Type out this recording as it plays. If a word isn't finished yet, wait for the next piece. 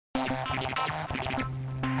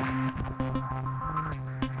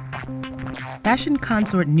Fashion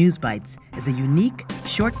Consort News Bites is a unique,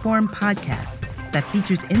 short-form podcast that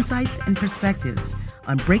features insights and perspectives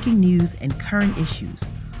on breaking news and current issues,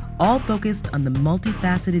 all focused on the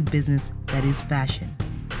multifaceted business that is fashion.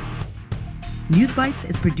 News Bites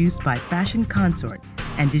is produced by Fashion Consort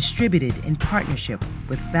and distributed in partnership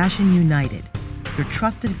with Fashion United, your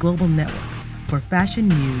trusted global network for fashion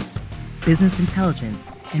news, business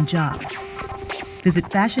intelligence, and jobs. Visit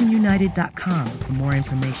fashionunited.com for more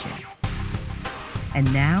information.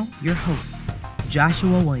 And now, your host,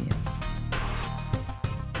 Joshua Williams.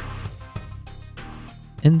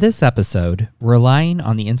 In this episode, relying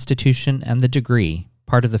on the institution and the degree,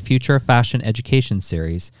 part of the Future of Fashion Education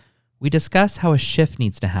series, we discuss how a shift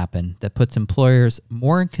needs to happen that puts employers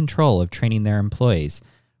more in control of training their employees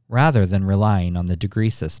rather than relying on the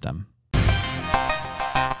degree system.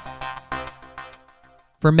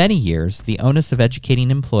 For many years, the onus of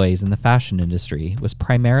educating employees in the fashion industry was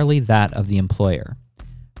primarily that of the employer.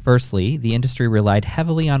 Firstly, the industry relied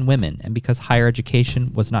heavily on women, and because higher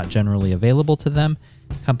education was not generally available to them,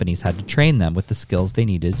 companies had to train them with the skills they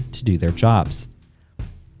needed to do their jobs.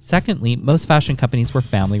 Secondly, most fashion companies were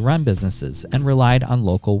family-run businesses and relied on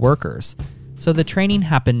local workers, so the training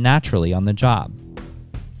happened naturally on the job.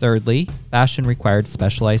 Thirdly, fashion required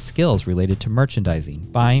specialized skills related to merchandising,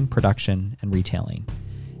 buying, production, and retailing.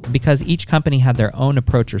 And because each company had their own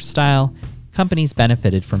approach or style, companies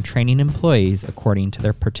benefited from training employees according to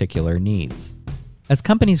their particular needs. As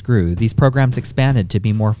companies grew, these programs expanded to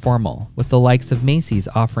be more formal, with the likes of Macy's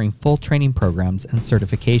offering full training programs and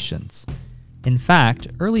certifications. In fact,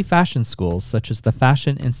 early fashion schools, such as the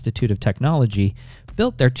Fashion Institute of Technology,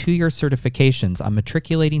 built their 2-year certifications on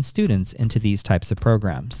matriculating students into these types of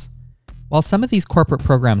programs. While some of these corporate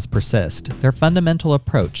programs persist, their fundamental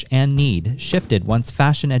approach and need shifted once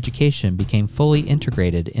fashion education became fully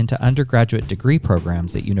integrated into undergraduate degree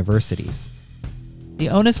programs at universities. The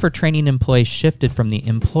onus for training employees shifted from the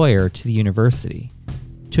employer to the university.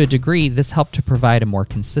 To a degree, this helped to provide a more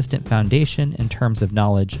consistent foundation in terms of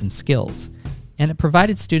knowledge and skills, and it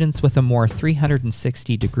provided students with a more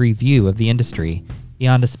 360-degree view of the industry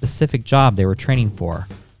beyond a specific job they were training for,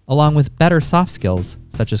 along with better soft skills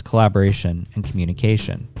such as collaboration and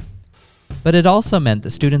communication. But it also meant that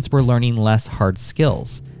students were learning less hard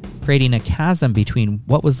skills, creating a chasm between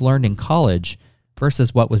what was learned in college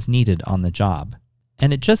versus what was needed on the job.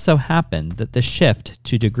 And it just so happened that the shift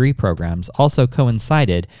to degree programs also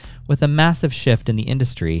coincided with a massive shift in the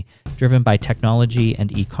industry driven by technology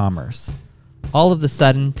and e-commerce. All of a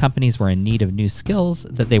sudden, companies were in need of new skills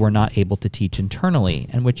that they were not able to teach internally,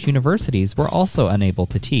 and which universities were also unable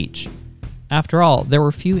to teach. After all, there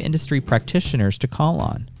were few industry practitioners to call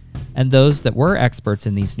on, and those that were experts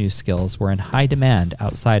in these new skills were in high demand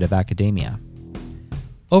outside of academia.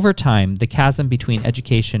 Over time, the chasm between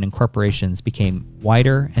education and corporations became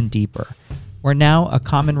wider and deeper, where now a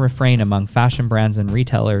common refrain among fashion brands and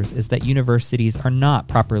retailers is that universities are not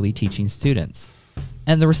properly teaching students.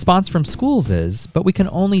 And the response from schools is, but we can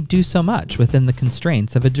only do so much within the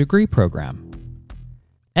constraints of a degree program.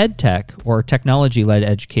 EdTech, or technology-led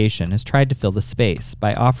education, has tried to fill the space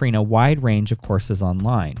by offering a wide range of courses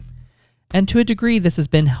online. And to a degree, this has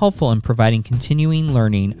been helpful in providing continuing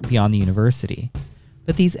learning beyond the university.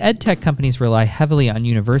 But these EdTech companies rely heavily on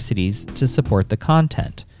universities to support the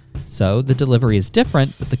content. So the delivery is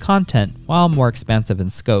different, but the content, while more expansive in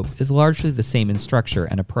scope, is largely the same in structure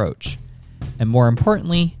and approach. And more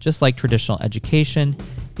importantly, just like traditional education,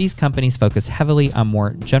 these companies focus heavily on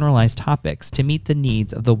more generalized topics to meet the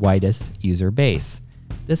needs of the widest user base.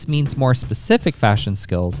 This means more specific fashion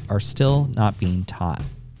skills are still not being taught.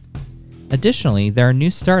 Additionally, there are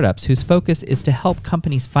new startups whose focus is to help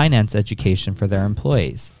companies finance education for their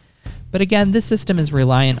employees. But again, this system is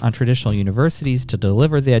reliant on traditional universities to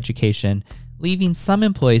deliver the education, leaving some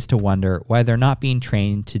employees to wonder why they're not being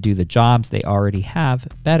trained to do the jobs they already have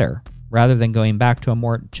better, rather than going back to a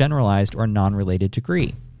more generalized or non-related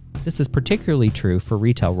degree. This is particularly true for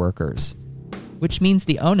retail workers, which means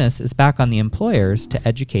the onus is back on the employers to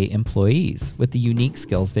educate employees with the unique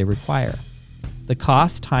skills they require. The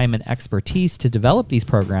cost, time, and expertise to develop these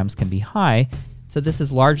programs can be high, so this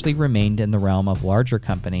has largely remained in the realm of larger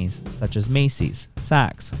companies such as Macy's,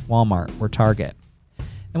 Saks, Walmart, or Target.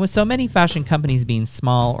 And with so many fashion companies being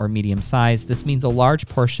small or medium-sized, this means a large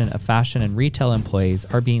portion of fashion and retail employees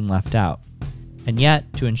are being left out. And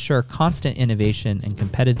yet, to ensure constant innovation and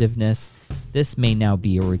competitiveness, this may now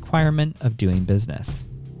be a requirement of doing business.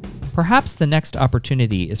 Perhaps the next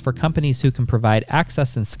opportunity is for companies who can provide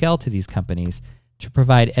access and scale to these companies to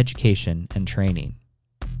provide education and training.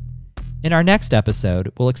 In our next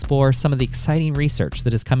episode, we'll explore some of the exciting research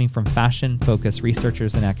that is coming from fashion-focused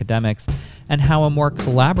researchers and academics, and how a more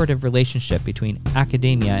collaborative relationship between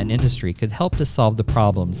academia and industry could help to solve the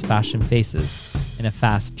problems fashion faces in a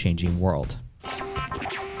fast-changing world.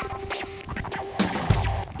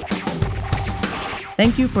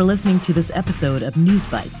 Thank you for listening to this episode of News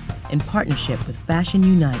Bites in partnership with Fashion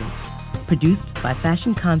United, produced by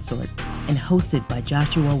Fashion Consort and hosted by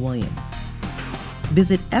Joshua Williams.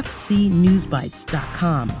 Visit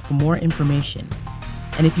fcnewsbites.com for more information.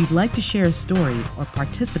 And if you'd like to share a story or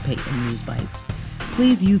participate in News Bites,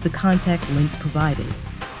 please use the contact link provided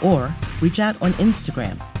or reach out on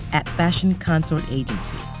Instagram at Fashion Consort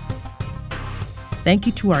Agency. Thank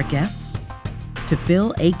you to our guests, to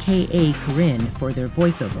Phil aka Corinne for their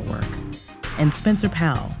voiceover work, and Spencer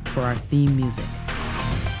Powell for our theme music.